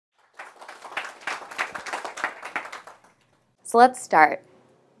So let's start.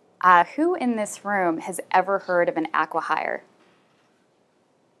 Who in this room has ever heard of an ACQUIHIRE?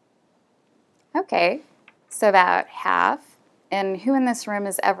 Okay, so about half. And who in this room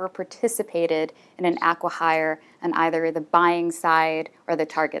has ever participated in an ACQUIHIRE on either the buying side or the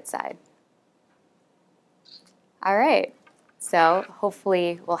target side? All right, so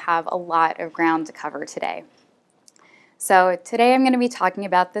hopefully we'll have a lot of ground to cover today. So today I'm going to be talking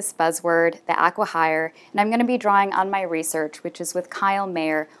about this buzzword, the ACQUIHIRE, and I'm going to be drawing on my research, which is with Kyle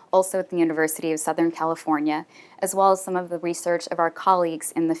Mayer, also at the University of Southern California, as well as some of the research of our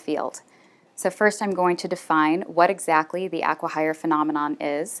colleagues in the field. So first I'm going to define what exactly the ACQUIHIRE phenomenon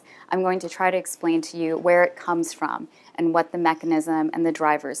is. I'm going to try to explain to you where it comes from and what the mechanism and the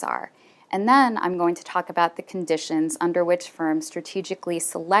drivers are. And then I'm going to talk about the conditions under which firms strategically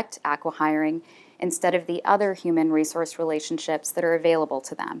select acqui-hiring instead of the other human resource relationships that are available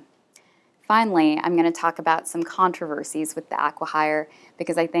to them. Finally, I'm going to talk about some controversies with the acqui-hire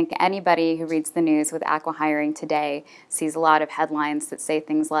because I think anybody who reads the news with acqui-hiring today sees a lot of headlines that say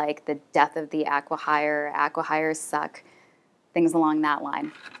things like the death of the acqui-hires suck, things along that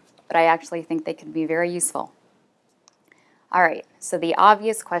line. But I actually think they can be very useful. All right, so the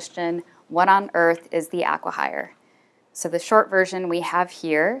obvious question, what on earth is the acqui-hire? So the short version we have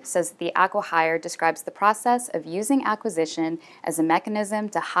here says that the acqui-hire describes the process of using acquisition as a mechanism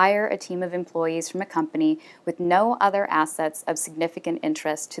to hire a team of employees from a company with no other assets of significant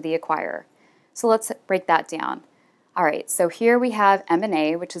interest to the acquirer. So let's break that down. All right, so here we have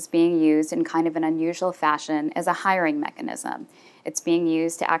M&A, which is being used in kind of an unusual fashion as a hiring mechanism. It's being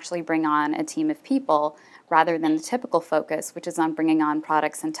used to actually bring on a team of people rather than the typical focus, which is on bringing on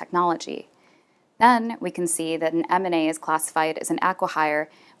products and technology. Then we can see that an M&A is classified as an acqui-hire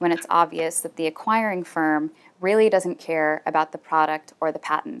when it's obvious that the acquiring firm really doesn't care about the product or the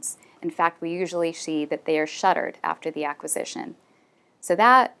patents. In fact, we usually see that they are shuttered after the acquisition. So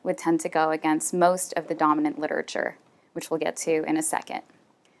that would tend to go against most of the dominant literature, which we'll get to in a second.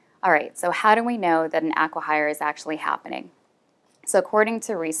 All right, so how do we know that an acqui-hire is actually happening? So according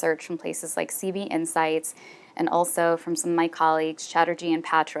to research from places like CB Insights and also from some of my colleagues, Chatterjee and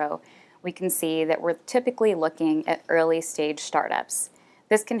Patro, we can see that we're typically looking at early stage startups.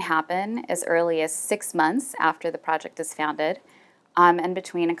 This can happen as early as 6 months after the project is founded and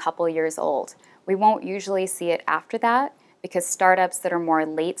between a couple years old. We won't usually see it after that because startups that are more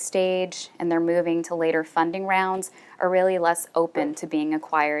late stage and they're moving to later funding rounds are really less open to being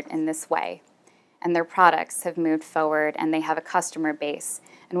acquired in this way. And their products have moved forward and they have a customer base.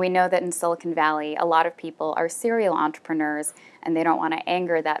 And we know that in Silicon Valley, a lot of people are serial entrepreneurs and they don't want to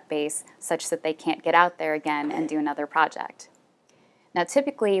anger that base such that they can't get out there again and do another project. Now,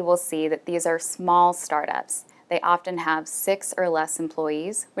 typically we'll see that these are small startups. They often have 6 or less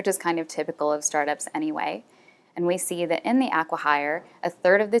employees, which is kind of typical of startups anyway. And we see that in the acqui-hire, a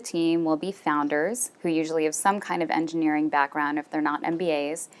third of the team will be founders who usually have some kind of engineering background if they're not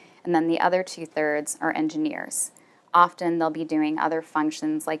MBAs, and then the other 2/3 are engineers. Often they'll be doing other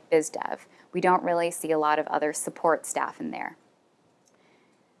functions like biz dev. We don't really see a lot of other support staff in there.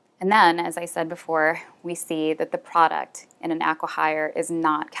 And then, as I said before, we see that the product in an acqui-hire is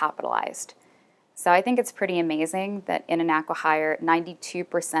not capitalized. So I think it's pretty amazing that in an acqui-hire,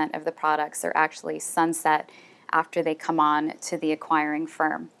 92% of the products are actually sunset after they come on to the acquiring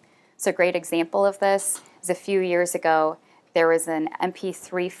firm. So a great example of this is a few years ago, there was an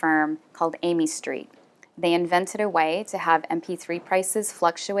MP3 firm called Amy Street. They invented a way to have MP3 prices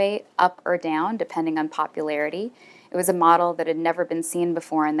fluctuate up or down depending on popularity. It was a model that had never been seen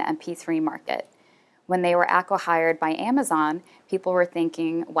before in the MP3 market. When they were acqui-hired by Amazon, people were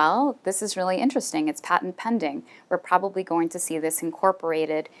thinking, well, this is really interesting. It's patent pending. We're probably going to see this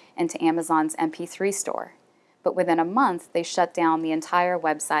incorporated into Amazon's MP3 store. But within a month, they shut down the entire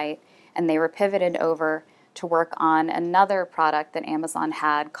website and they were pivoted over to work on another product that Amazon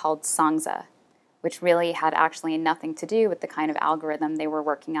had called Songza, which really had actually nothing to do with the kind of algorithm they were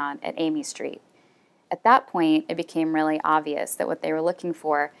working on at Amy Street. At that point, it became really obvious that what they were looking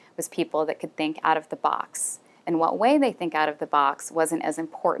for was people that could think out of the box. And what way they think out of the box wasn't as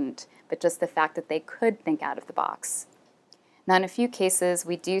important, but just the fact that they could think out of the box. Now, in a few cases,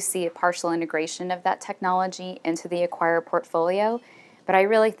 we do see a partial integration of that technology into the acquirer portfolio, but I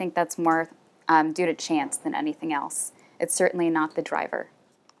really think that's more due to chance than anything else. It's certainly not the driver.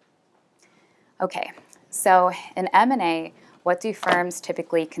 Okay, so in M&A, what do firms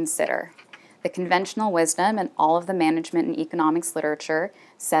typically consider? The conventional wisdom and all of the management and economics literature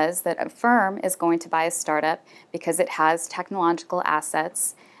says that a firm is going to buy a startup because it has technological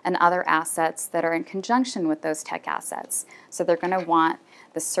assets and other assets that are in conjunction with those tech assets. So they're going to want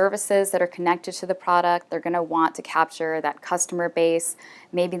the services that are connected to the product. They're going to want to capture that customer base.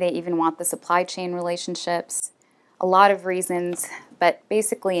 Maybe they even want the supply chain relationships. A lot of reasons, but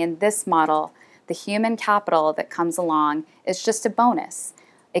basically in this model, the human capital that comes along is just a bonus.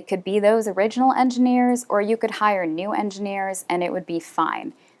 It could be those original engineers, or you could hire new engineers and it would be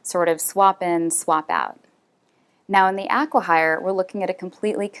fine. Sort of swap in, swap out. Now in the ACQUIHIRE, we're looking at a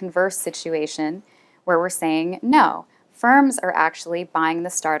completely converse situation where we're saying, no, firms are actually buying the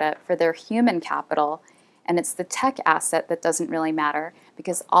startup for their human capital, and it's the tech asset that doesn't really matter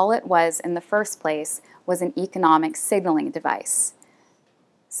because all it was in the first place was an economic signaling device.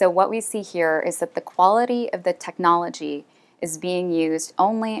 So what we see here is that the quality of the technology is being used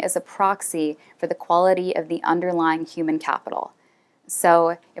only as a proxy for the quality of the underlying human capital.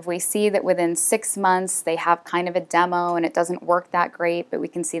 So if we see that within 6 months they have kind of a demo and it doesn't work that great, but we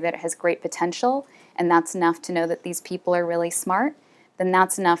can see that it has great potential, and that's enough to know that these people are really smart, then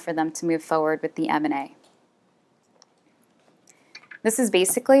that's enough for them to move forward with the M&A. This is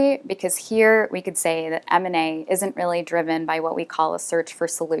basically because here we could say that M&A isn't really driven by what we call a search for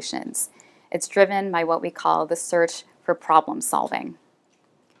solutions. It's driven by what we call the search for problem solving.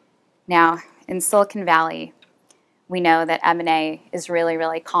 Now, in Silicon Valley, we know that M&A is really,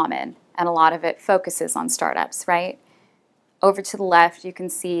 really common, and a lot of it focuses on startups, right? Over to the left, you can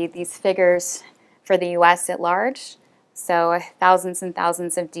see these figures for the US at large. So thousands and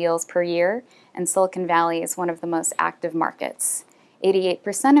thousands of deals per year, and Silicon Valley is one of the most active markets.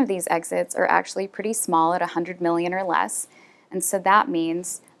 88% of these exits are actually pretty small at 100 million or less, and so that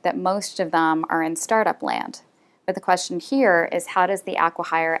means that most of them are in startup land. But the question here is, how does the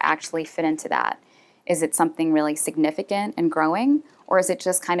ACQUIHIRE actually fit into that? Is it something really significant and growing, or is it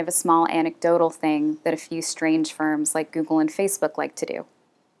just kind of a small anecdotal thing that a few strange firms like Google and Facebook like to do?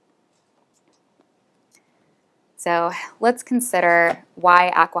 So let's consider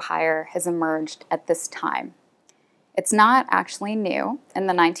why ACQUIHIRE has emerged at this time. It's not actually new. In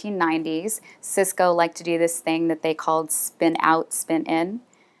the 1990s, Cisco liked to do this thing that they called spin out, spin in.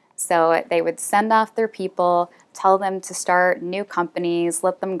 So they would send off their people, tell them to start new companies,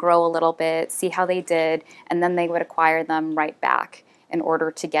 let them grow a little bit, see how they did, and then they would acquire them right back in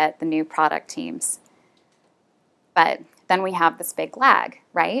order to get the new product teams. But then we have this big lag,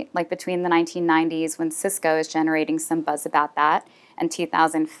 right? Like between the 1990s when Cisco is generating some buzz about that and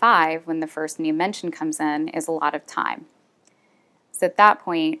 2005 when the first new mention comes in is a lot of time. So at that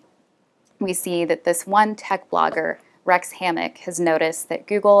point, we see that this one tech blogger, Rex Hammock, has noticed that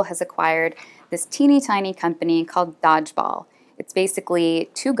Google has acquired this teeny tiny company called Dodgeball. It's basically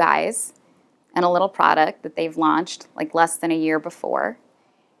two guys and a little product that they've launched like less than a year before.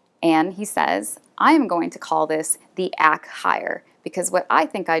 And he says, I am going to call this the ACQUIHIRE because what I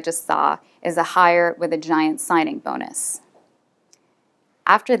think I just saw is a hire with a giant signing bonus.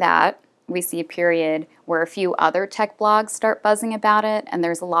 After that, we see a period where a few other tech blogs start buzzing about it, and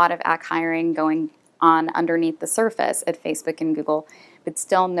there's a lot of ACQUIHIRing going on underneath the surface at Facebook and Google, but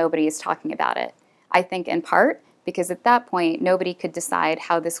still nobody is talking about it. I think in part because at that point nobody could decide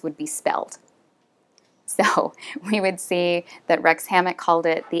how this would be spelled. So we would see that Rex Hammock called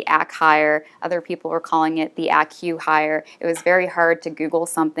it the ACQUIHIRE, other people were calling it the ACQUIHIRE. It was very hard to Google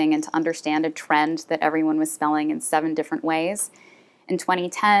something and to understand a trend that everyone was spelling in 7 different ways. In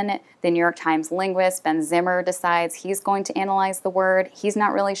 2010, the New York Times linguist Ben Zimmer decides he's going to analyze the word. He's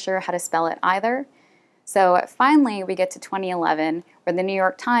not really sure how to spell it either. So finally, we get to 2011, where the New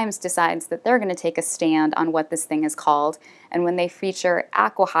York Times decides that they're going to take a stand on what this thing is called. And when they feature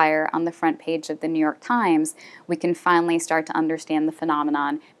ACQUIHIRE on the front page of the New York Times, we can finally start to understand the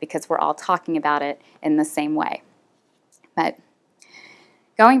phenomenon because we're all talking about it in the same way. But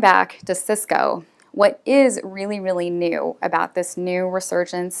going back to Cisco, what is really, really new about this new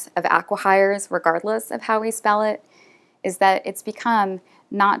resurgence of ACQUIHIREs, regardless of how we spell it, is that it's become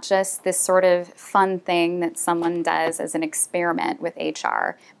not just this sort of fun thing that someone does as an experiment with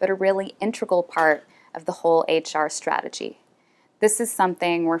HR, but a really integral part of the whole HR strategy. This is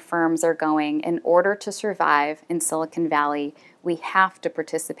something where firms are going, in order to survive in Silicon Valley, we have to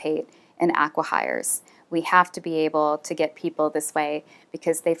participate in ACQUIHIRes. We have to be able to get people this way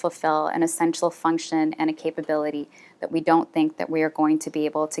because they fulfill an essential function and a capability that we don't think that we are going to be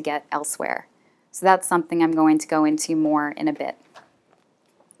able to get elsewhere. So that's something I'm going to go into more in a bit.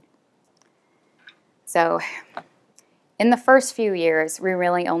 So in the first few years, we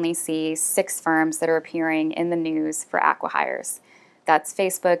really only see 6 firms that are appearing in the news for ACQUIHIRes. That's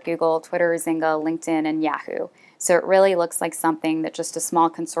Facebook, Google, Twitter, Zynga, LinkedIn, and Yahoo. So it really looks like something that just a small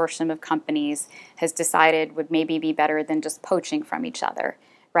consortium of companies has decided would maybe be better than just poaching from each other.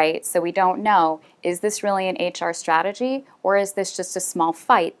 right? So we don't know, is this really an HR strategy, or is this just a small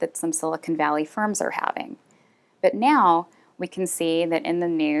fight that some Silicon Valley firms are having? But now we can see that in the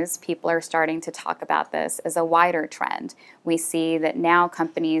news, people are starting to talk about this as a wider trend. We see that now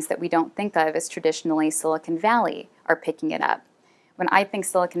companies that we don't think of as traditionally Silicon Valley are picking it up. When I think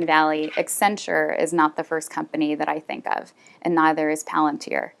Silicon Valley, Accenture is not the first company that I think of, and neither is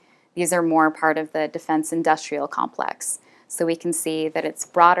Palantir. These are more part of the defense industrial complex. So we can see that it's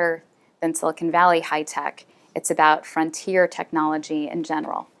broader than Silicon Valley high tech. It's about frontier technology in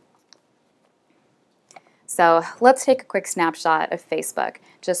general. So let's take a quick snapshot of Facebook,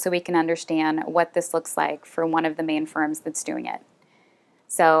 just so we can understand what this looks like for one of the main firms that's doing it.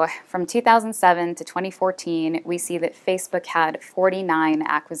 So from 2007 to 2014, we see that Facebook had 49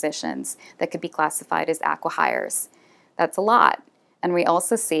 acquisitions that could be classified as acquihires. That's a lot. And we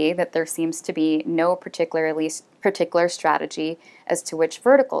also see that there seems to be no particular strategy as to which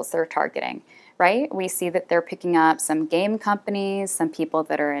verticals they're targeting, right? We see that they're picking up some game companies, some people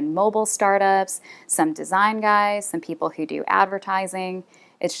that are in mobile startups, some design guys, some people who do advertising.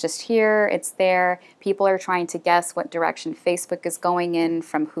 It's just here, it's there. People are trying to guess what direction Facebook is going in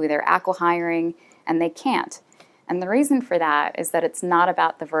from who they're acquihiring, and they can't. And the reason for that is that it's not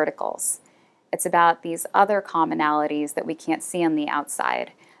about the verticals. It's about these other commonalities that we can't see on the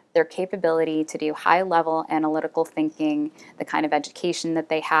outside. Their capability to do high-level analytical thinking, the kind of education that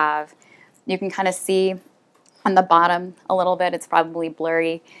they have. You can kind of see on the bottom a little bit, it's probably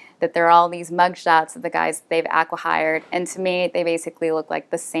blurry, that there are all these mugshots of the guys they've acquihired, and to me, they basically look like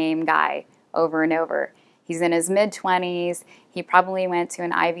the same guy over and over. He's in his mid-20s, he probably went to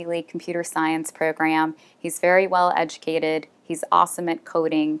an Ivy League computer science program, he's very well educated, he's awesome at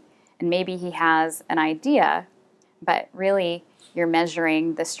coding, and maybe he has an idea, but really you're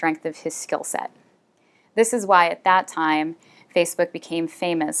measuring the strength of his skill set. This is why at that time, Facebook became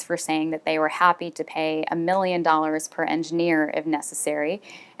famous for saying that they were happy to pay $1 million per engineer if necessary,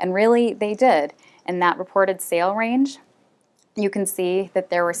 and really they did. In that reported sale range, you can see that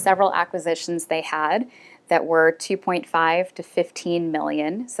there were several acquisitions they had that were 2.5 to 15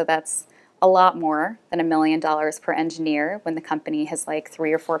 million, so that's a lot more than $1 million per engineer when the company has like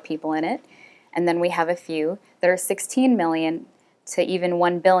 3 or 4 people in it. And then we have a few that are 16 million to even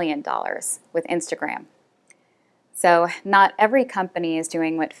 $1 billion with Instagram. So not every company is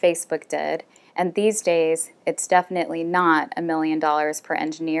doing what Facebook did, and these days it's definitely not $1 million per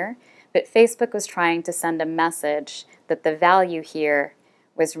engineer, but Facebook was trying to send a message that the value here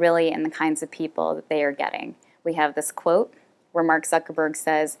was really in the kinds of people that they are getting. We have this quote where Mark Zuckerberg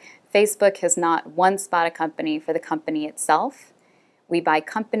says, Facebook has not once bought a company for the company itself. We buy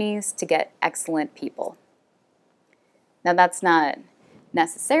companies to get excellent people. Now that's not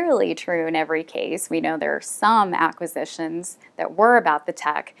necessarily true in every case. We know there are some acquisitions that were about the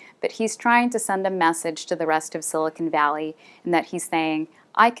tech, but he's trying to send a message to the rest of Silicon Valley in that he's saying,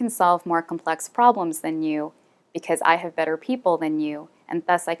 I can solve more complex problems than you because I have better people than you, and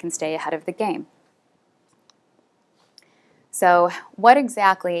thus I can stay ahead of the game. So what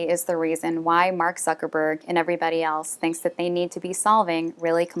exactly is the reason why Mark Zuckerberg and everybody else thinks that they need to be solving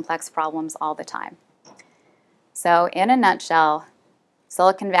really complex problems all the time? So in a nutshell,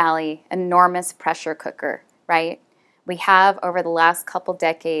 Silicon Valley, enormous pressure cooker, right? We have over the last couple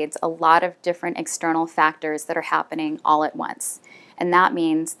decades a lot of different external factors that are happening all at once. And that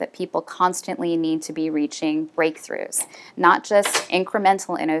means that people constantly need to be reaching breakthroughs, not just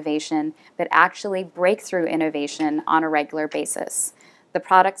incremental innovation, but actually breakthrough innovation on a regular basis. The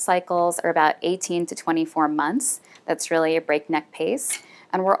product cycles are about 18 to 24 months. That's really a breakneck pace.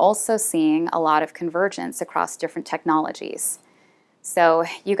 And we're also seeing a lot of convergence across different technologies. So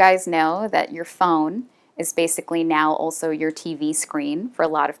you guys know that your phone is basically now also your TV screen for a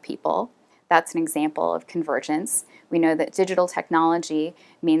lot of people. That's an example of convergence. We know that digital technology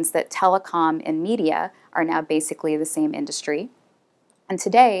means that telecom and media are now basically the same industry. And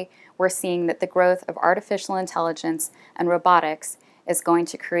today, we're seeing that the growth of artificial intelligence and robotics is going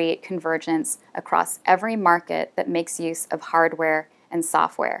to create convergence across every market that makes use of hardware and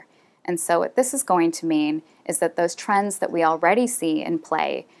software. And so what this is going to mean is that those trends that we already see in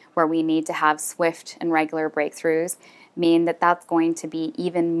play, where we need to have swift and regular breakthroughs, mean that that's going to be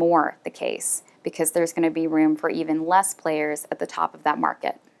even more the case, because there's going to be room for even less players at the top of that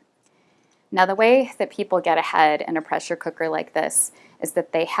market. Now, the way that people get ahead in a pressure cooker like this is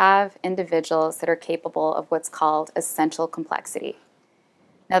that they have individuals that are capable of what's called essential complexity.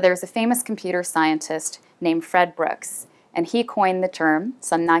 Now, there's a famous computer scientist named Fred Brooks, and he coined the term,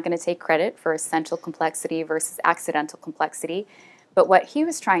 so I'm not going to take credit for essential complexity versus accidental complexity, but what he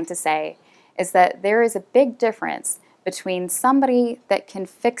was trying to say is that there is a big difference between somebody that can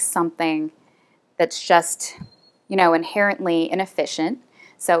fix something that's just, inherently inefficient.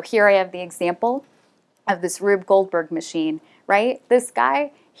 So here I have the example of this Rube Goldberg machine, right? This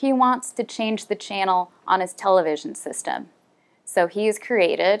guy, he wants to change the channel on his television system. So he has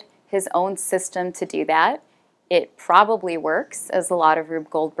created his own system to do that. It probably works, as a lot of Rube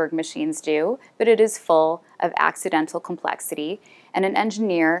Goldberg machines do, but it is full of accidental complexity. And an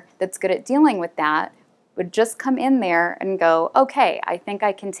engineer that's good at dealing with that would just come in there and go, okay, I think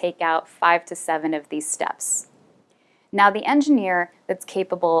I can take out 5 to 7 of these steps. Now the engineer that's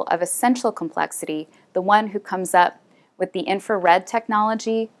capable of essential complexity, the one who comes up with the infrared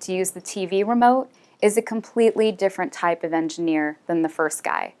technology to use the TV remote, is a completely different type of engineer than the first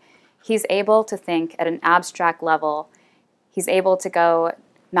guy. He's able to think at an abstract level. He's able to go,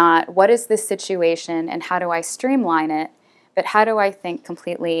 not what is this situation and how do I streamline it, but how do I think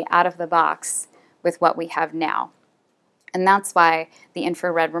completely out of the box with what we have now. And that's why the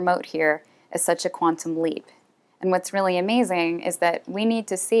infrared remote here is such a quantum leap. And what's really amazing is that we need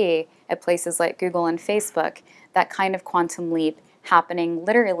to see at places like Google and Facebook that kind of quantum leap happening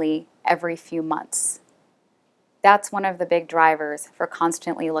literally every few months. That's one of the big drivers for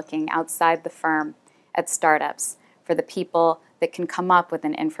constantly looking outside the firm at startups, for the people that can come up with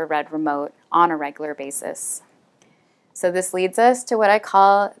an infrared remote on a regular basis. So this leads us to what I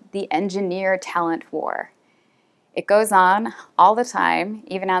call the engineer talent war. It goes on all the time,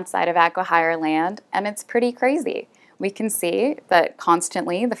 even outside of ACQUIHIRE land, and it's pretty crazy. We can see that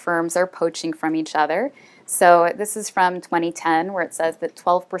constantly the firms are poaching from each other. So this is from 2010, where it says that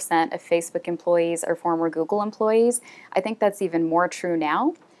 12% of Facebook employees are former Google employees. I think that's even more true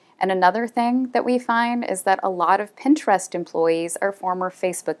now. And another thing that we find is that a lot of Pinterest employees are former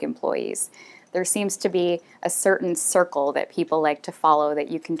Facebook employees. There seems to be a certain circle that people like to follow that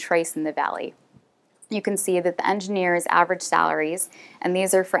you can trace in the Valley. You can see that the engineers' average salaries, and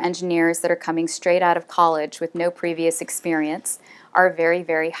these are for engineers that are coming straight out of college with no previous experience, are very,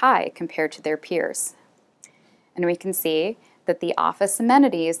 very high compared to their peers. And we can see that the office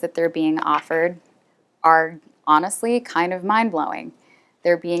amenities that they're being offered are honestly kind of mind-blowing.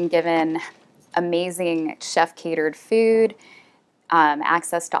 They're being given amazing chef-catered food,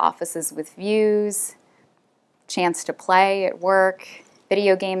 access to offices with views, chance to play at work,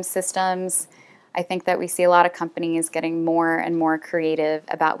 video game systems. I think that we see a lot of companies getting more and more creative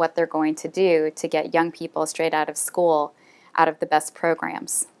about what they're going to do to get young people straight out of school out of the best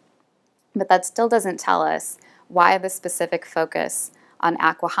programs. But that still doesn't tell us why the specific focus on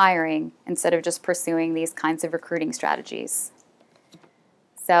acqui-hiring instead of just pursuing these kinds of recruiting strategies.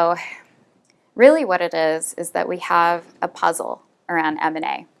 So really what it is that we have a puzzle around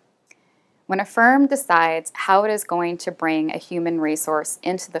M&A. When a firm decides how it is going to bring a human resource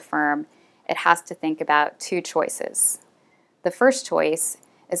into the firm, it has to think about 2 choices. The first choice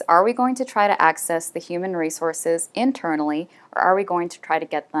is, are we going to try to access the human resources internally, or are we going to try to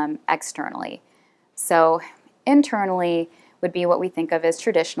get them externally? So internally would be what we think of as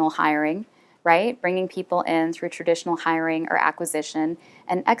traditional hiring, right? Bringing people in through traditional hiring or acquisition.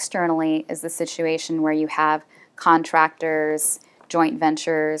 And externally is the situation where you have contractors, joint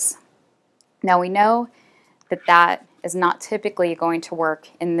ventures. Now we know that that is not typically going to work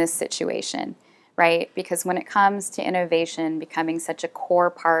in this situation, right? Because when it comes to innovation becoming such a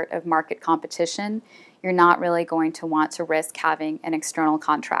core part of market competition, you're not really going to want to risk having an external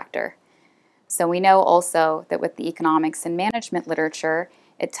contractor. So we know also that with the economics and management literature,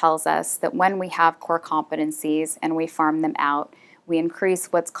 it tells us that when we have core competencies and we farm them out, we increase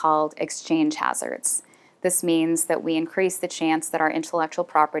what's called exchange hazards. This means that we increase the chance that our intellectual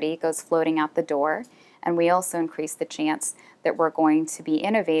property goes floating out the door, and we also increase the chance that we're going to be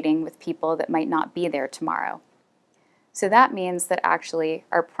innovating with people that might not be there tomorrow. So that means that actually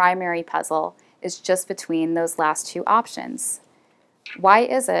our primary puzzle is just between those last 2 options. Why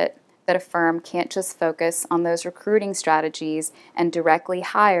is it that a firm can't just focus on those recruiting strategies and directly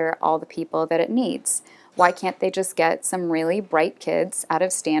hire all the people that it needs? Why can't they just get some really bright kids out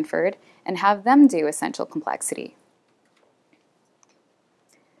of Stanford and have them do essential complexity?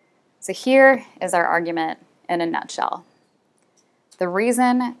 So here is our argument in a nutshell. The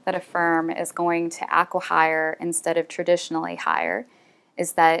reason that a firm is going to acqui-hire instead of traditionally hire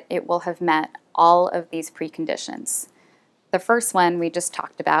is that it will have met all of these preconditions. The first one we just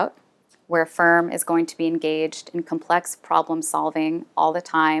talked about, where a firm is going to be engaged in complex problem solving all the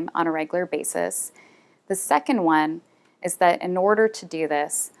time on a regular basis. The second one is that in order to do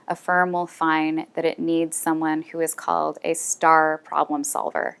this, a firm will find that it needs someone who is called a star problem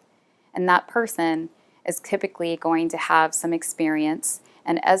solver. And that person is typically going to have some experience,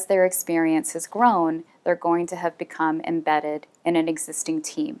 and as their experience has grown, they're going to have become embedded in an existing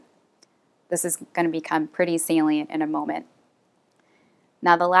team. This is going to become pretty salient in a moment.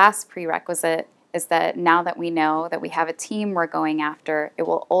 Now, the last prerequisite is that now that we know that we have a team we're going after, it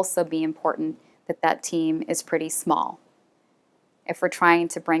will also be important that that team is pretty small. If we're trying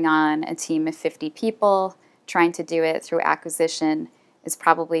to bring on a team of 50 people, trying to do it through acquisition is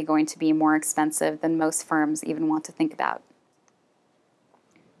probably going to be more expensive than most firms even want to think about.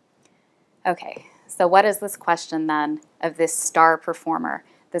 Okay, so what is this question then of this star performer,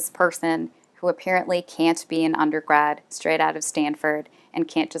 this person who apparently can't be an undergrad straight out of Stanford and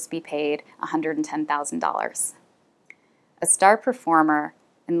can't just be paid $110,000? A star performer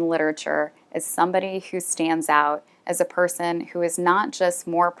in the literature is somebody who stands out as a person who is not just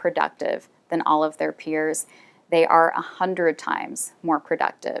more productive than all of their peers, they are 100 times more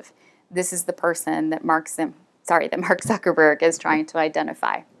productive. This is the person that Mark Zuckerberg is trying to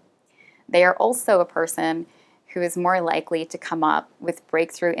identify. They are also a person who is more likely to come up with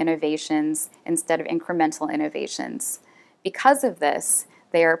breakthrough innovations instead of incremental innovations. Because of this,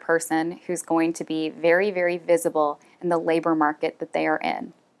 they are a person who's going to be very, very visible in the labor market that they are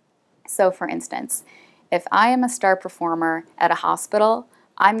in. So for instance, if I am a star performer at a hospital,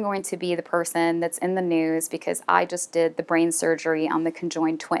 I'm going to be the person that's in the news because I just did the brain surgery on the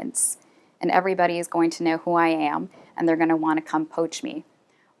conjoined twins. And everybody is going to know who I am, and they're going to want to come poach me.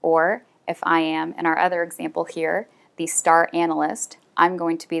 Or if I am, in our other example here, the star analyst, I'm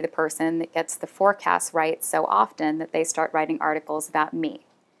going to be the person that gets the forecasts right so often that they start writing articles about me.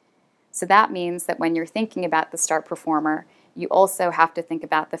 So that means that when you're thinking about the star performer, you also have to think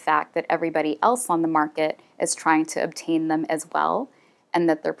about the fact that everybody else on the market is trying to obtain them as well, and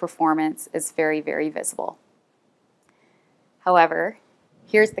that their performance is very, very visible. However,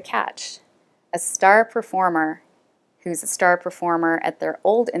 here's the catch. A star performer who's a star performer at their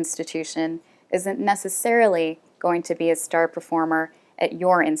old institution isn't necessarily going to be a star performer at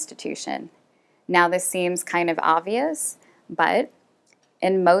your institution. Now, this seems kind of obvious, but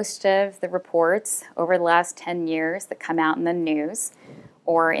in most of the reports over the last 10 years that come out in the news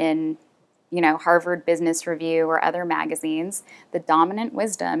or in Harvard Business Review or other magazines, the dominant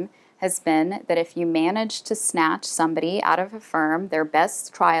wisdom has been that if you manage to snatch somebody out of a firm, their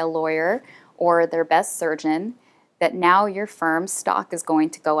best trial lawyer or their best surgeon, that now your firm's stock is going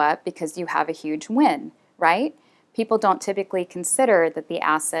to go up because you have a huge win, right? People don't typically consider that the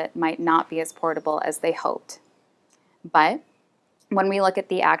asset might not be as portable as they hoped. But when we look at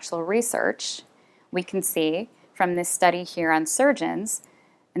the actual research, we can see from this study here on surgeons,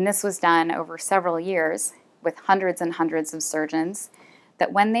 and this was done over several years with hundreds and hundreds of surgeons,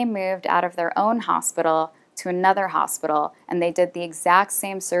 that when they moved out of their own hospital to another hospital and they did the exact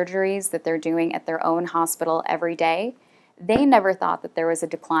same surgeries that they're doing at their own hospital every day, they never thought that there was a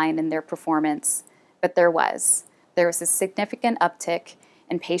decline in their performance, but there was. There was a significant uptick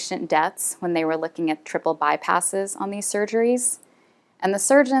in patient deaths when they were looking at triple bypasses on these surgeries, and the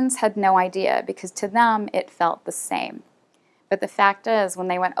surgeons had no idea because to them it felt the same. But the fact is, when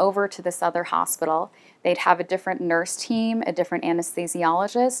they went over to this other hospital, they'd have a different nurse team, a different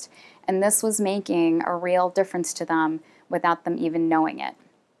anesthesiologist, and this was making a real difference to them without them even knowing it.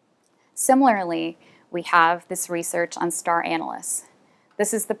 Similarly, we have this research on star analysts.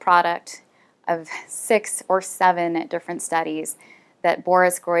 This is the product of 6 or 7 different studies that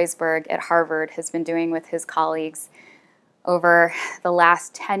Boris Groysberg at Harvard has been doing with his colleagues over the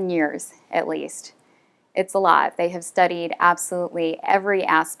last 10 years at least. It's a lot. They have studied absolutely every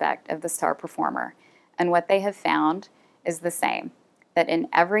aspect of the star performer, and what they have found is the same, that in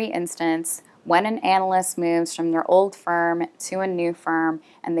every instance, when an analyst moves from their old firm to a new firm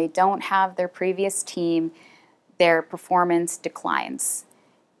and they don't have their previous team, their performance declines.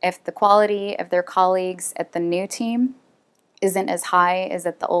 If the quality of their colleagues at the new team isn't as high as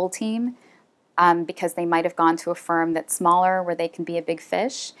at the old team, because they might have gone to a firm that's smaller where they can be a big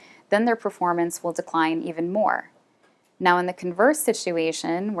fish, then their performance will decline even more. Now, in the converse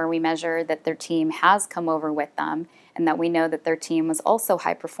situation, where we measure that their team has come over with them and that we know that their team was also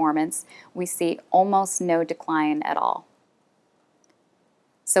high performance, we see almost no decline at all.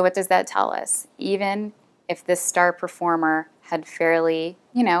 So what does that tell us? Even if this star performer had fairly,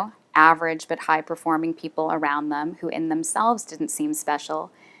 average but high-performing people around them who in themselves didn't seem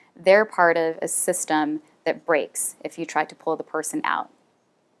special, they're part of a system that breaks if you try to pull the person out.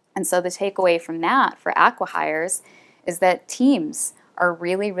 And so the takeaway from that for acqui-hires is that teams are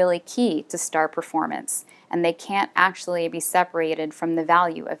really, really key to star performance, and they can't actually be separated from the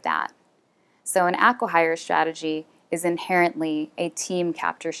value of that. So an acqui-hire strategy is inherently a team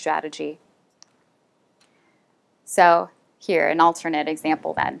capture strategy. So here, an alternate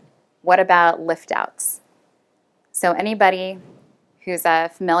example then. What about lift outs? So anybody who's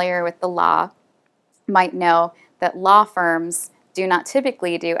familiar with the law might know that law firms do not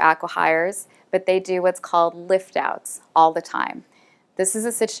typically do acqui-hires, but they do what's called lift outs all the time. This is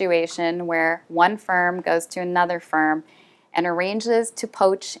a situation where one firm goes to another firm and arranges to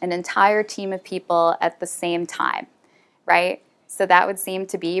poach an entire team of people at the same time, right? So that would seem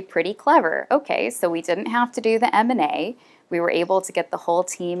to be pretty clever. Okay, so we didn't have to do the M&A. We were able to get the whole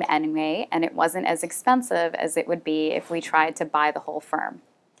team anyway, and it wasn't as expensive as it would be if we tried to buy the whole firm.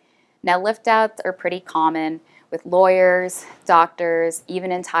 Now, lift outs are pretty common with lawyers, doctors,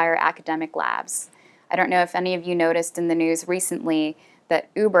 even entire academic labs. I don't know if any of you noticed in the news recently that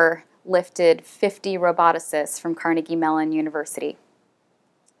Uber lifted 50 roboticists from Carnegie Mellon University.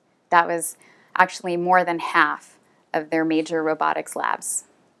 That was actually more than half of their major robotics labs.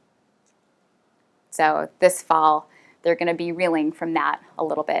 So this fall, they're going to be reeling from that a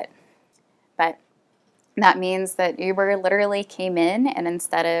little bit. But that means that Uber literally came in, and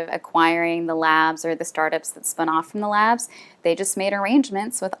instead of acquiring the labs or the startups that spun off from the labs, they just made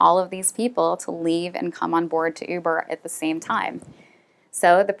arrangements with all of these people to leave and come on board to Uber at the same time.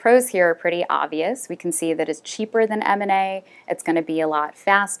 So the pros here are pretty obvious. We can see that it's cheaper than M&A, it's going to be a lot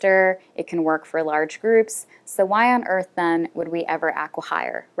faster, it can work for large groups. So why on earth then would we ever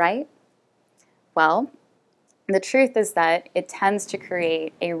acqui-hire, right? Well, the truth is that it tends to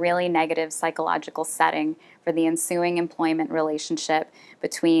create a really negative psychological setting for the ensuing employment relationship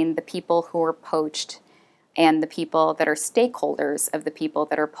between the people who are poached and the people that are stakeholders of the people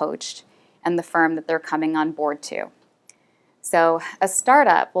that are poached and the firm that they're coming on board to. So a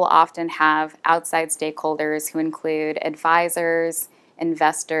startup will often have outside stakeholders who include advisors,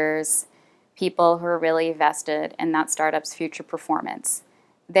 investors, people who are really vested in that startup's future performance.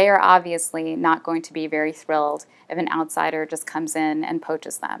 They are obviously not going to be very thrilled if an outsider just comes in and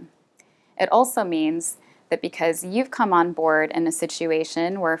poaches them. It also means that because you've come on board in a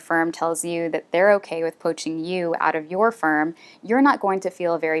situation where a firm tells you that they're okay with poaching you out of your firm, you're not going to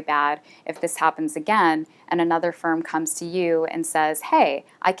feel very bad if this happens again and another firm comes to you and says, hey,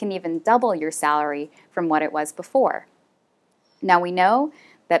 I can even double your salary from what it was before. Now we know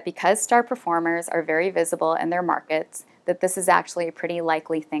that because star performers are very visible in their markets, that this is actually a pretty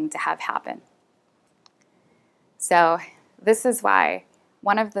likely thing to have happen. So this is why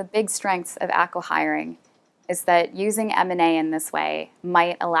one of the big strengths of acqui-hiring is that using M&A in this way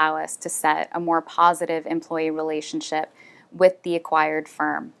might allow us to set a more positive employee relationship with the acquired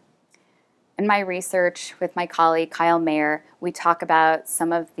firm. In my research with my colleague Kyle Mayer, we talk about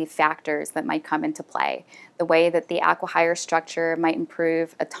some of the factors that might come into play. The way that the acqui-hire structure might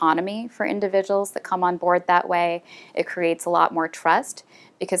improve autonomy for individuals that come on board that way. It creates a lot more trust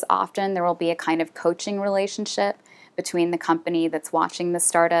because often there will be a kind of coaching relationship between the company that's watching the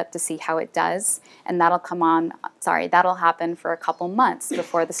startup to see how it does, and that'll happen for a couple months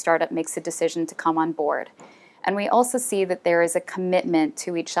before the startup makes a decision to come on board. And we also see that there is a commitment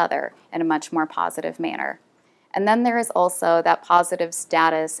to each other in a much more positive manner. And then there is also that positive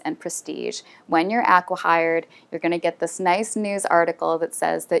status and prestige. When you're acqui-hired, you're going to get this nice news article that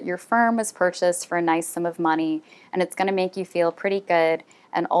says that your firm was purchased for a nice sum of money, and it's going to make you feel pretty good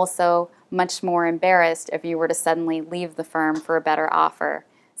and also much more embarrassed if you were to suddenly leave the firm for a better offer,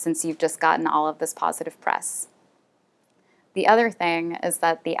 since you've just gotten all of this positive press. The other thing is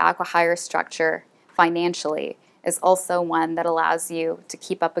that the acqui-hire structure financially is also one that allows you to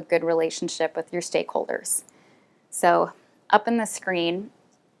keep up a good relationship with your stakeholders. So up in the screen,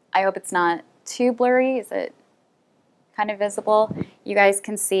 I hope it's not too blurry. Is it kind of visible? You guys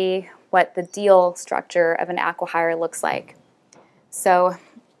can see what the deal structure of an acqui-hire looks like. So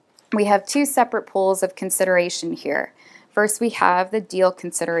we have two separate pools of consideration here. First, we have the deal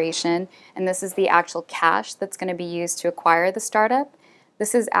consideration, and this is the actual cash that's going to be used to acquire the startup.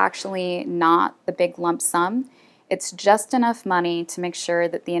 This is actually not the big lump sum. It's just enough money to make sure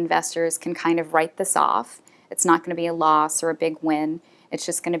that the investors can kind of write this off. It's not going to be a loss or a big win. It's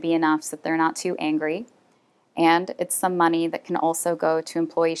just going to be enough so that they're not too angry. And it's some money that can also go to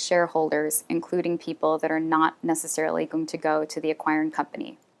employee shareholders, including people that are not necessarily going to go to the acquiring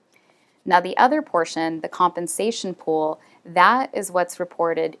company. Now the other portion, the compensation pool, that is what's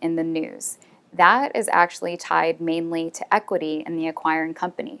reported in the news. That is actually tied mainly to equity in the acquiring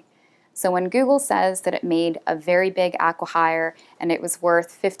company. So when Google says that it made a very big acqui-hire and it was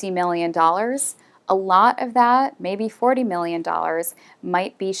worth $50 million, a lot of that, maybe $40 million,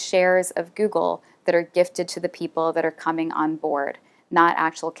 might be shares of Google that are gifted to the people that are coming on board, not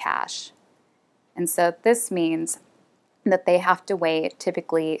actual cash. And so this means that they have to wait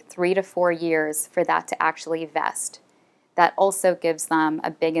typically 3 to 4 years for that to actually vest. that also gives them a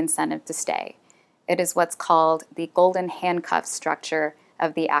big incentive to stay. It is what's called the golden handcuff structure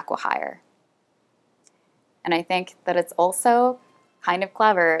of the ACQUIHIRE. And I think that it's also kind of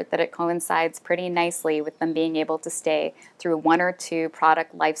clever that it coincides pretty nicely with them being able to stay through 1 or 2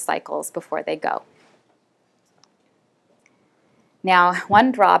 product life cycles before they go. Now,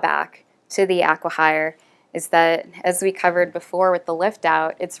 one drawback to the ACQUIHIRE is that, as we covered before with the lift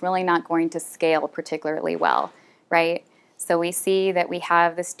out, it's really not going to scale particularly well, right? So we see that we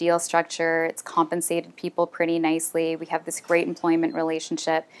have this deal structure, it's compensated people pretty nicely, we have this great employment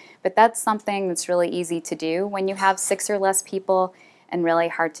relationship, but that's something that's really easy to do when you have 6 or less people and really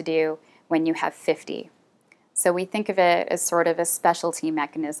hard to do when you have 50. So we think of it as sort of a specialty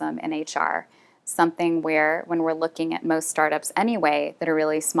mechanism in HR, something where when we're looking at most startups anyway that are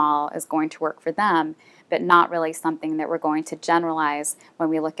really small is going to work for them, but not really something that we're going to generalize when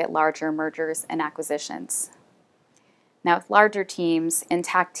we look at larger mergers and acquisitions. Now, with larger teams,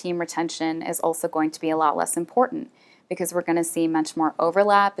 intact team retention is also going to be a lot less important because we're going to see much more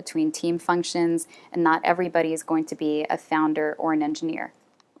overlap between team functions and not everybody is going to be a founder or an engineer.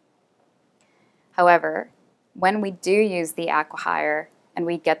 However, when we do use the ACQUIHIRE and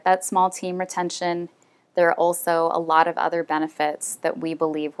we get that small team retention, there are also a lot of other benefits that we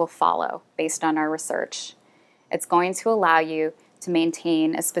believe will follow based on our research. It's going to allow you to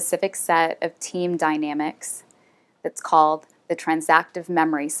maintain a specific set of team dynamics that's called the transactive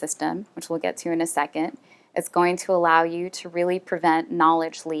memory system, which we'll get to in a second. It's going to allow you to really prevent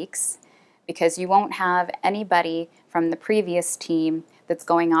knowledge leaks because you won't have anybody from the previous team that's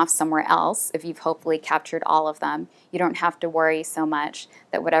going off somewhere else. If you've hopefully captured all of them, you don't have to worry so much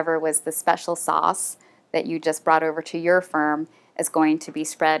that whatever was the special sauce that you just brought over to your firm is going to be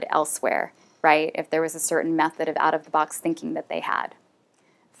spread elsewhere, right? If there was a certain method of out-of-the-box thinking that they had.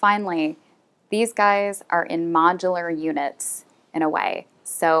 Finally, these guys are in modular units in a way.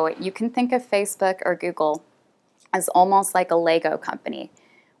 So you can think of Facebook or Google as almost like a Lego company,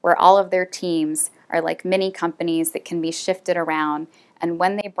 where all of their teams are like mini companies that can be shifted around, and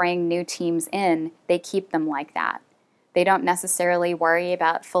when they bring new teams in, they keep them like that. They don't necessarily worry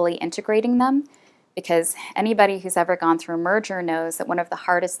about fully integrating them, because anybody who's ever gone through a merger knows that one of the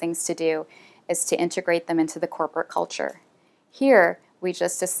hardest things to do is to integrate them into the corporate culture. Here, we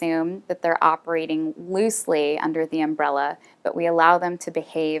just assume that they're operating loosely under the umbrella, but we allow them to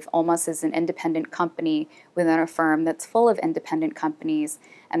behave almost as an independent company within a firm that's full of independent companies,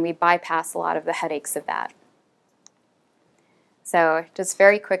 and we bypass a lot of the headaches of that. So just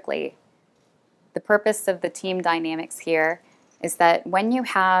very quickly, the purpose of the team dynamics here is that when you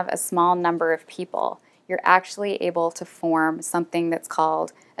have a small number of people, you're actually able to form something that's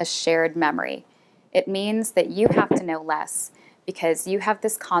called a shared memory. It means that you have to know less, because you have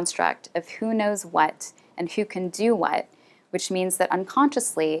this construct of who knows what and who can do what, which means that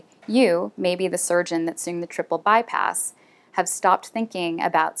unconsciously, you, maybe the surgeon that's doing the triple bypass, have stopped thinking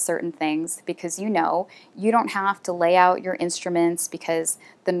about certain things because you know you don't have to lay out your instruments because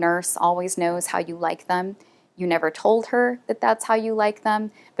the nurse always knows how you like them. You never told her that that's how you like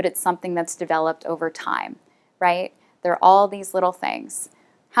them, but it's something that's developed over time, right? There are all these little things.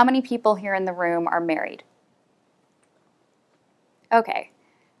 How many people here in the room are married? Okay,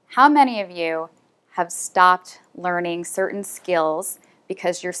 how many of you have stopped learning certain skills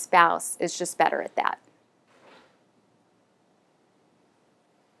because your spouse is just better at that?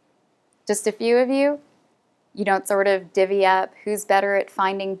 Just a few of you? You don't sort of divvy up who's better at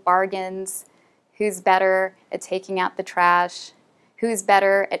finding bargains, who's better at taking out the trash, who's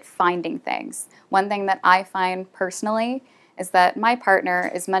better at finding things. One thing that I find personally is that my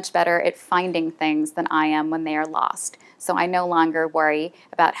partner is much better at finding things than I am when they are lost. So I no longer worry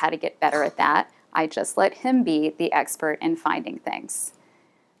about how to get better at that. I just let him be the expert in finding things.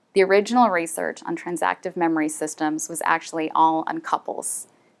 The original research on transactive memory systems was actually all on couples,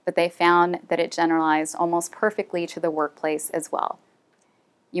 but they found that it generalized almost perfectly to the workplace as well.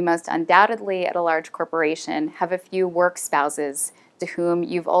 You most undoubtedly at a large corporation have a few work spouses to whom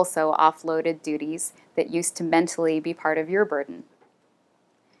you've also offloaded duties that used to mentally be part of your burden.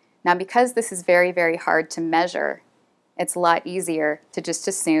 Now, because this is very, very hard to measure, it's a lot easier to just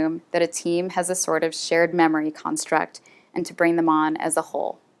assume that a team has a sort of shared memory construct and to bring them on as a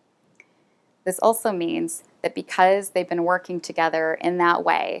whole. This also means that because they've been working together in that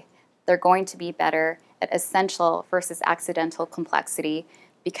way, they're going to be better at essential versus accidental complexity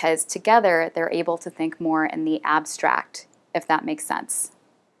because together they're able to think more in the abstract, if that makes sense.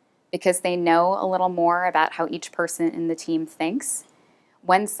 Because they know a little more about how each person in the team thinks,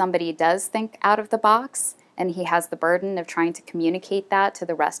 when somebody does think out of the box and he has the burden of trying to communicate that to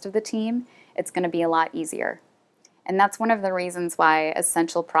the rest of the team, it's going to be a lot easier. And that's one of the reasons why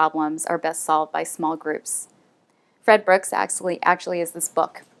essential problems are best solved by small groups. Fred Brooks actually is this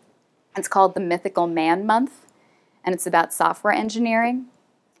book. It's called The Mythical Man Month, and it's about software engineering.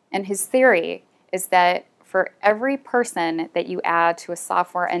 And his theory is that for every person that you add to a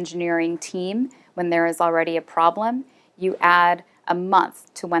software engineering team when there is already a problem, you add a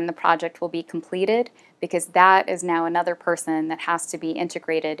month to when the project will be completed, because that is now another person that has to be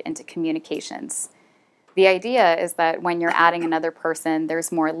integrated into communications. The idea is that when you're adding another person,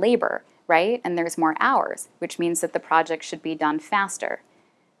 there's more labor, right? And there's more hours, which means that the project should be done faster.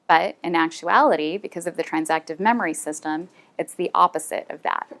 But in actuality, because of the transactive memory system, it's the opposite of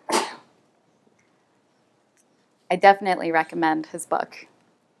that. I definitely recommend his book,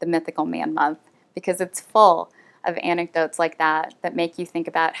 The Mythical Man Month, because it's full of anecdotes like that that make you think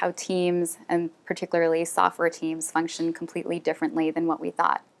about how teams, and particularly software teams, function completely differently than what we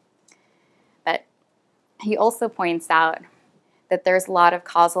thought. But he also points out that there's a lot of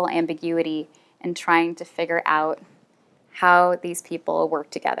causal ambiguity in trying to figure out how these people work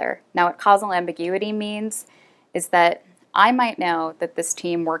together. Now, what causal ambiguity means is that I might know that this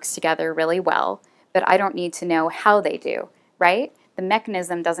team works together really well, but I don't need to know how they do, right? The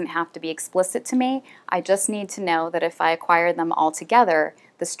mechanism doesn't have to be explicit to me. I just need to know that if I acquire them all together,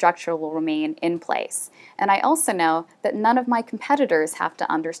 the structure will remain in place. And I also know that none of my competitors have to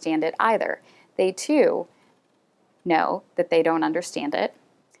understand it either. They too know that they don't understand it,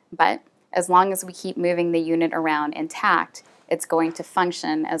 but as long as we keep moving the unit around intact, it's going to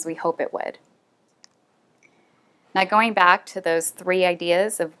function as we hope it would. Now, going back to those 3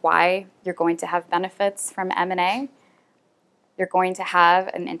 ideas of why you're going to have benefits from M&A, you're going to have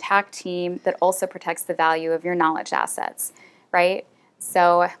an intact team that also protects the value of your knowledge assets, right?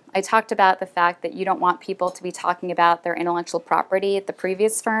 So I talked about the fact that you don't want people to be talking about their intellectual property at the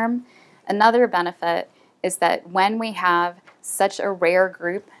previous firm. Another benefit is that when we have such a rare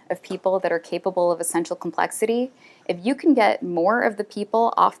group of people that are capable of essential complexity, if you can get more of the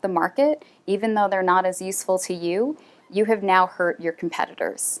people off the market, even though they're not as useful to you, you have now hurt your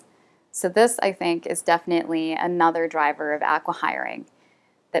competitors. So this, I think, is definitely another driver of acqui-hiring,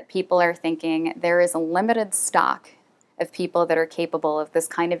 that people are thinking there is a limited stock of people that are capable of this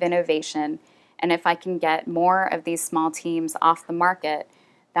kind of innovation, and if I can get more of these small teams off the market,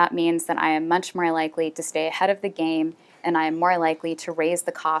 that means that I am much more likely to stay ahead of the game, and I am more likely to raise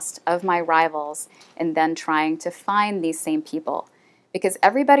the cost of my rivals and then trying to find these same people. Because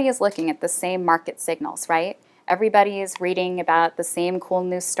everybody is looking at the same market signals, right? Everybody is reading about the same cool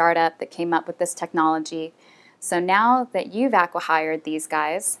new startup that came up with this technology. So now that you've acqui-hired these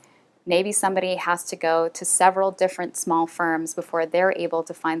guys, maybe somebody has to go to several different small firms before they're able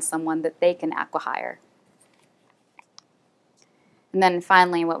to find someone that they can acqui-hire. And then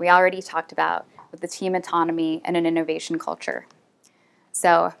finally, what we already talked about with the team autonomy and an innovation culture.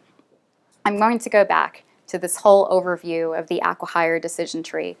 So I'm going to go back to this whole overview of the acqui-hire decision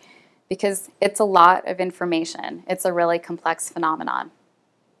tree because it's a lot of information. It's a really complex phenomenon.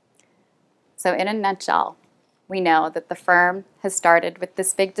 So in a nutshell, we know that the firm has started with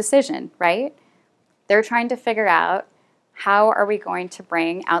this big decision, right? They're trying to figure out, how are we going to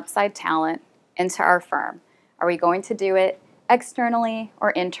bring outside talent into our firm? Are we going to do it externally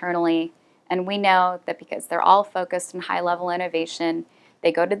or internally? And we know that because they're all focused on high-level innovation,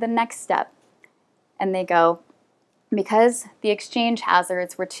 they go to the next step and they go, because the exchange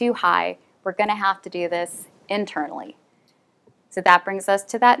hazards were too high, we're going to have to do this internally. So that brings us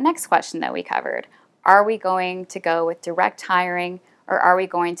to that next question that we covered. Are we going to go with direct hiring, or are we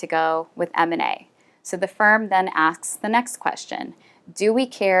going to go with M&A? So the firm then asks the next question. Do we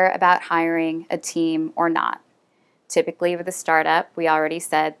care about hiring a team or not? Typically with a startup, we already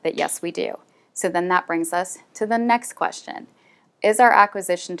said that yes, we do. So then that brings us to the next question. Is our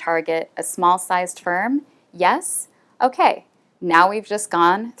acquisition target a small-sized firm? Yes? Okay, now we've just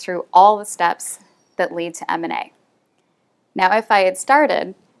gone through all the steps that lead to M&A. Now, if I had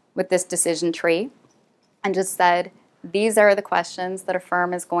started with this decision tree and just said, these are the questions that a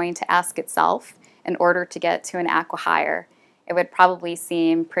firm is going to ask itself in order to get to an acqui-hire, it would probably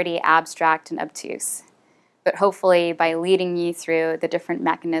seem pretty abstract and obtuse. But hopefully, by leading you through the different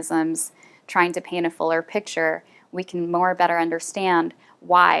mechanisms, trying to paint a fuller picture, we can more better understand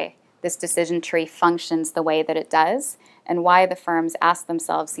why this decision tree functions the way that it does and why the firms ask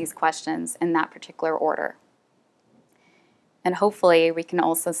themselves these questions in that particular order. And hopefully, we can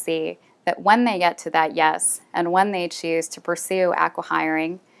also see that when they get to that yes, and when they choose to pursue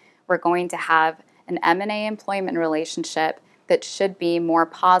acqui-hiring, we're going to have an M&A employment relationship that should be more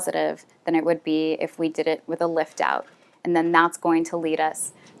positive than it would be if we did it with a lift out. And then that's going to lead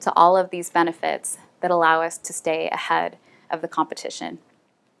us to all of these benefits that allow us to stay ahead of the competition.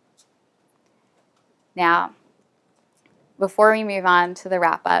 Now, before we move on to the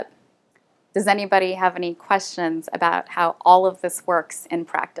wrap-up, does anybody have any questions about how all of this works in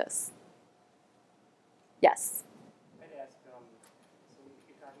practice? Yes? I'd ask, so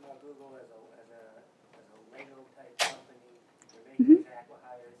you're talking about Google as a Lego type company, they're making these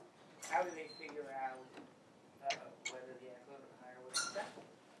acqui-hires. How do they figure out whether the acqui-hire was successful?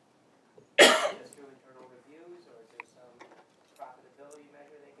 Just through internal reviews, or is there some profitability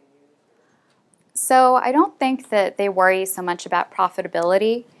measure they can use? So I don't think that they worry so much about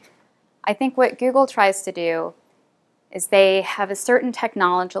profitability. I think what Google tries to do is they have a certain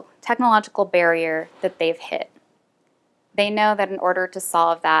technological barrier that they've hit. They know that in order to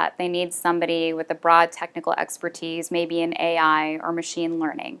solve that, they need somebody with a broad technical expertise, maybe in AI or machine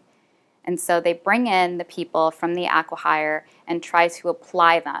learning. And so they bring in the people from the acqui-hire and try to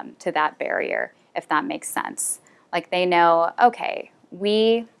apply them to that barrier, if that makes sense. Like they know, okay,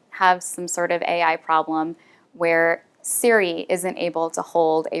 we have some sort of AI problem where Siri isn't able to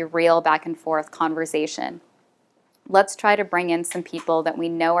hold a real back and forth conversation. Let's try to bring in some people that we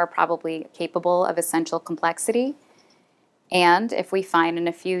know are probably capable of essential complexity. And if we find in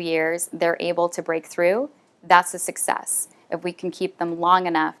a few years they're able to break through, that's a success. If we can keep them long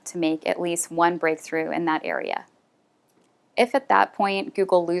enough to make at least one breakthrough in that area. If at that point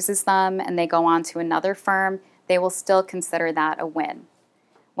Google loses them and they go on to another firm, they will still consider that a win.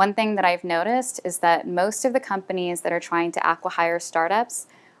 One thing that I've noticed is that most of the companies that are trying to acqui-hire startups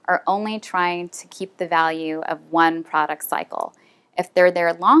are only trying to keep the value of one product cycle. If they're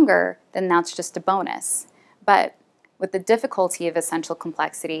there longer, then that's just a bonus. But with the difficulty of essential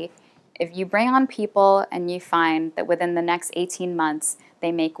complexity, if you bring on people and you find that within the next 18 months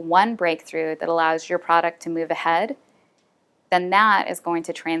they make one breakthrough that allows your product to move ahead, then that is going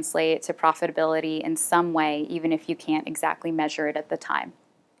to translate to profitability in some way, even if you can't exactly measure it at the time.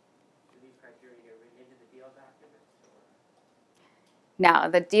 No,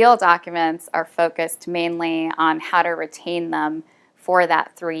 the deal documents are focused mainly on how to retain them for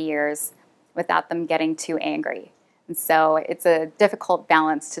that 3 years without them getting too angry. And so it's a difficult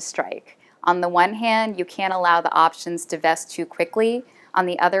balance to strike. On the one hand, you can't allow the options to vest too quickly. On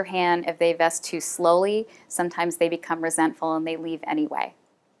the other hand, if they vest too slowly, sometimes they become resentful and they leave anyway.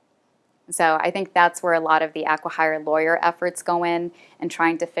 So I think that's where a lot of the acqui-hire lawyer efforts go in and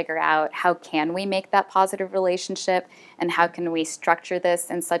trying to figure out how can we make that positive relationship and how can we structure this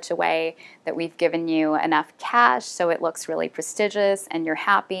in such a way that we've given you enough cash so it looks really prestigious and you're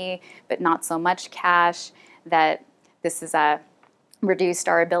happy, but not so much cash that this is reduced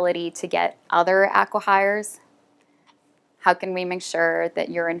our ability to get other acqui-hires. How can we make sure that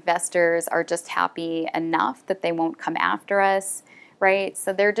your investors are just happy enough that they won't come after us? Right?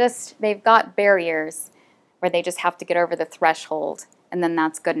 So they've got barriers where they just have to get over the threshold, and then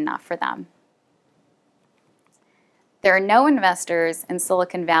that's good enough for them. There are no investors in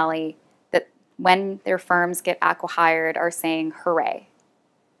Silicon Valley that when their firms get acqui-hired are saying, hooray,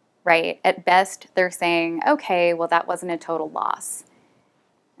 right? At best, they're saying, okay, well, that wasn't a total loss.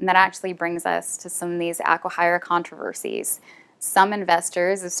 And that actually brings us to some of these acqui-hire controversies. Some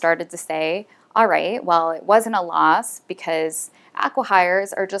investors have started to say, all right, well, it wasn't a loss because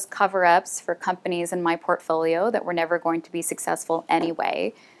acqui-hires are just cover-ups for companies in my portfolio that were never going to be successful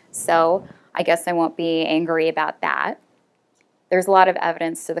anyway. So I guess I won't be angry about that. There's a lot of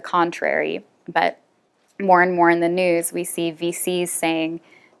evidence to the contrary, but more and more in the news, we see VCs saying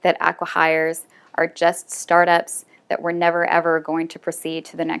that acqui-hires are just startups that were never ever going to proceed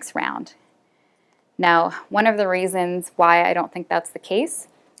to the next round. Now, one of the reasons why I don't think that's the case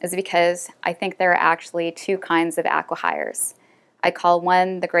is because I think there are actually two kinds of acqui-hires. I call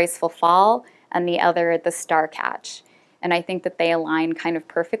one the graceful fall and the other the star catch. And I think that they align kind of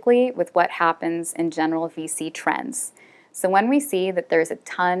perfectly with what happens in general VC trends. So when we see that there's a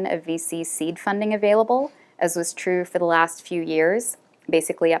ton of VC seed funding available, as was true for the last few years,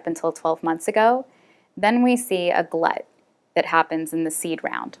 basically up until 12 months ago, then we see a glut that happens in the seed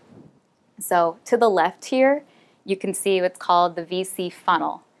round. So to the left here, you can see what's called the VC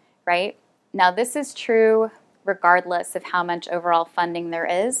funnel, right? Now this is true regardless of how much overall funding there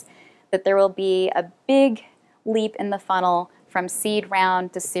is, that there will be a big leap in the funnel from seed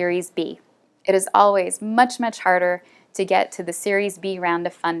round to Series B. It is always much, much harder to get to the Series B round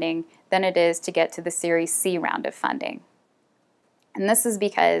of funding than it is to get to the Series C round of funding. And this is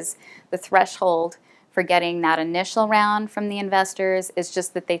because the threshold for getting that initial round from the investors is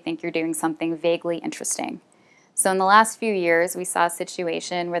just that they think you're doing something vaguely interesting. So in the last few years, we saw a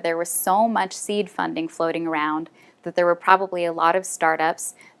situation where there was so much seed funding floating around that there were probably a lot of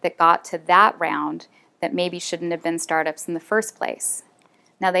startups that got to that round that maybe shouldn't have been startups in the first place.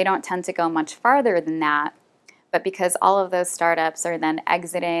 Now, they don't tend to go much farther than that, but because all of those startups are then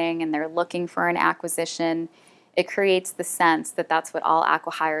exiting and they're looking for an acquisition, it creates the sense that that's what all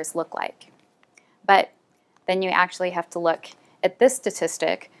acquihires look like. But then you actually have to look at this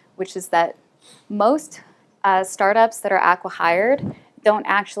statistic, which is that most startups that are acquihired don't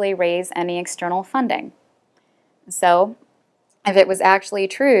actually raise any external funding. So if it was actually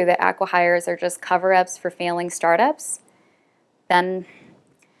true that acquihires are just cover-ups for failing startups, then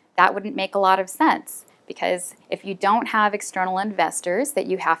that wouldn't make a lot of sense. Because if you don't have external investors that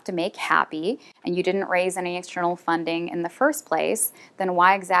you have to make happy and you didn't raise any external funding in the first place, then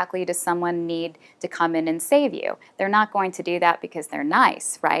why exactly does someone need to come in and save you? They're not going to do that because they're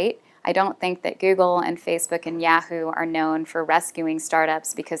nice, right? I don't think that Google and Facebook and Yahoo are known for rescuing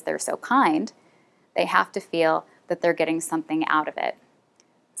startups because they're so kind. They have to feel that they're getting something out of it.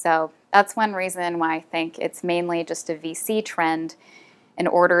 So that's one reason why I think it's mainly just a VC trend in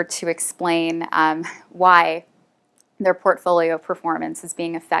order to explain why their portfolio performance is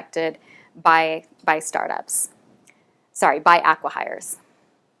being affected by startups. Sorry, by acquihires.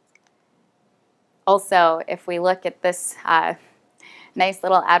 Also, if we look at this nice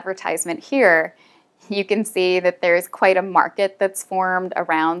little advertisement here, you can see that there's quite a market that's formed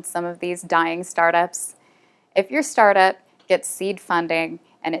around some of these dying startups. If your startup gets seed funding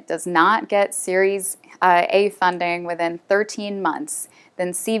and it does not get Series A funding within 13 months,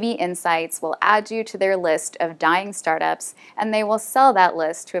 then CV Insights will add you to their list of dying startups, and they will sell that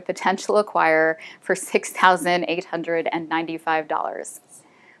list to a potential acquirer for $6,895.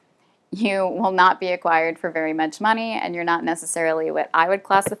 You will not be acquired for very much money, and you're not necessarily what I would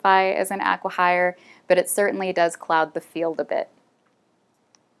classify as an acquihire, but it certainly does cloud the field a bit.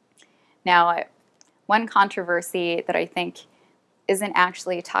 Now, one controversy that I think isn't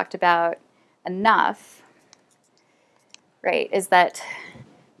actually talked about enough, right, is that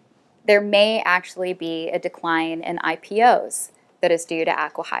there may actually be a decline in IPOs that is due to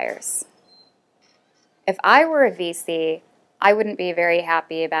acquihires. If I were a VC, I wouldn't be very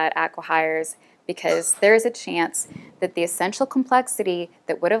happy about acquihires because there's a chance that the essential complexity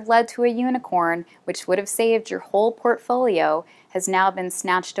that would have led to a unicorn, which would have saved your whole portfolio, has now been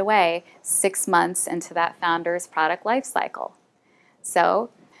snatched away 6 months into that founder's product life cycle. So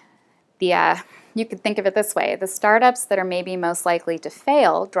you could think of it this way. The startups that are maybe most likely to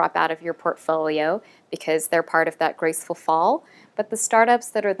fail drop out of your portfolio because they're part of that graceful fall, but the startups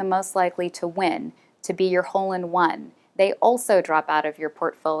that are the most likely to win, to be your hole-in-one, they also drop out of your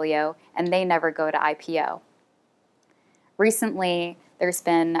portfolio and they never go to IPO. Recently, there's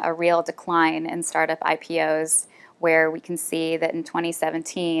been a real decline in startup IPOs where we can see that in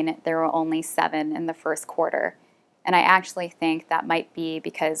 2017, there were only 7 in the first quarter. And I actually think that might be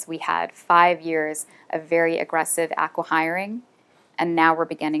because we had 5 years of very aggressive acquihiring, and now we're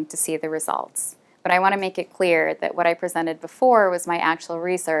beginning to see the results. But I want to make it clear that what I presented before was my actual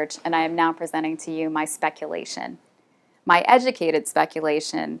research, and I am now presenting to you my speculation. My educated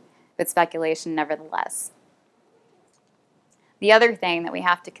speculation, but speculation nevertheless. The other thing that we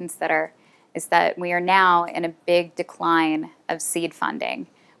have to consider is that we are now in a big decline of seed funding.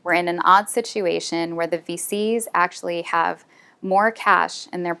 We're in an odd situation where the VCs actually have more cash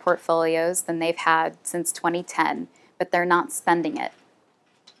in their portfolios than they've had since 2010, but they're not spending it.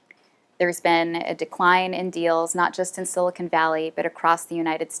 There's been a decline in deals, not just in Silicon Valley, but across the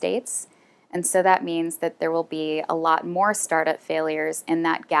United States. And so that means that there will be a lot more startup failures in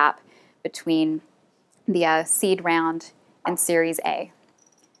that gap between the seed round and Series A.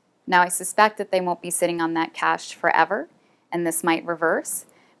 Now, I suspect that they won't be sitting on that cash forever, and this might reverse.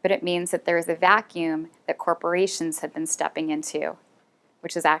 But it means that there's a vacuum that corporations have been stepping into,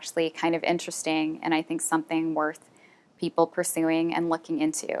 which is actually kind of interesting and I think something worth people pursuing and looking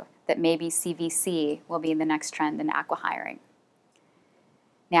into, that maybe CVC will be the next trend in acquihiring.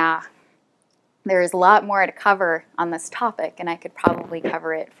 Now, there is a lot more to cover on this topic, and I could probably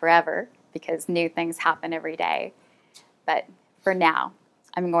cover it forever because new things happen every day. But for now,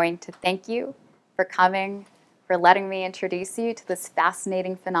 I'm going to thank you for coming, for letting me introduce you to this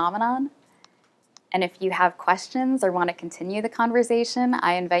fascinating phenomenon. And if you have questions or want to continue the conversation,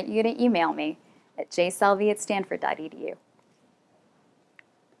 I invite you to email me at jselby@stanford.edu.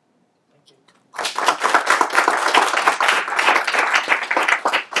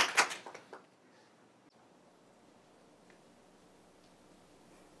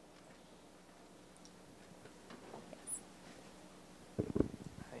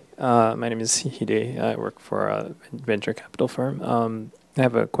 My name is Hide. I work for a venture capital firm. I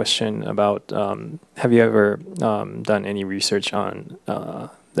have a question about, have you ever done any research on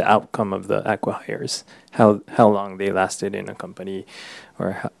the outcome of the acquihires? How long they lasted in a company,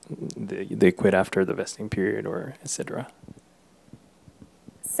 or how they quit after the vesting period, or etc.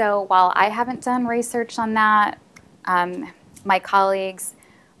 So while I haven't done research on that, my colleagues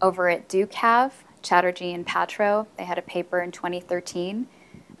over at Duke have, Chatterjee and Patro, they had a paper in 2013.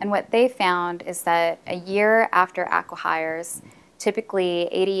 And what they found is that a year after acquihires, typically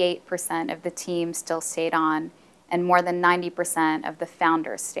 88% of the team still stayed on, and more than 90% of the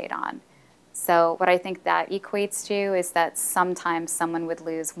founders stayed on. So what I think that equates to is that sometimes someone would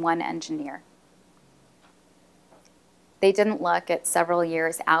lose one engineer. They didn't look at several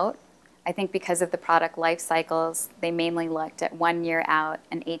years out. I think because of the product life cycles, they mainly looked at 1 year out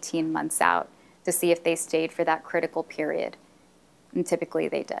and 18 months out to see if they stayed for that critical period. And typically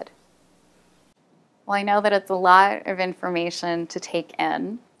they did. Well, I know that it's a lot of information to take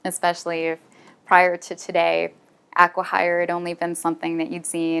in, especially if prior to today, acquihire had only been something that you'd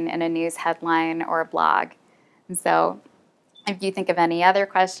seen in a news headline or a blog. And so if you think of any other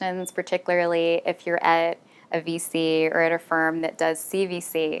questions, particularly if you're at a VC or at a firm that does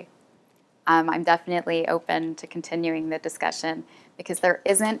CVC, I'm definitely open to continuing the discussion because there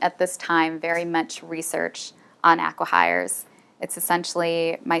isn't at this time very much research on acquihires. It's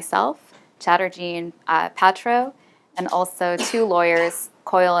essentially myself, Chatterjee and Patro, and also 2 lawyers,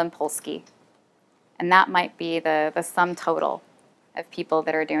 Coyle and Polsky. And that might be the sum total of people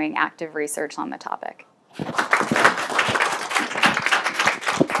that are doing active research on the topic.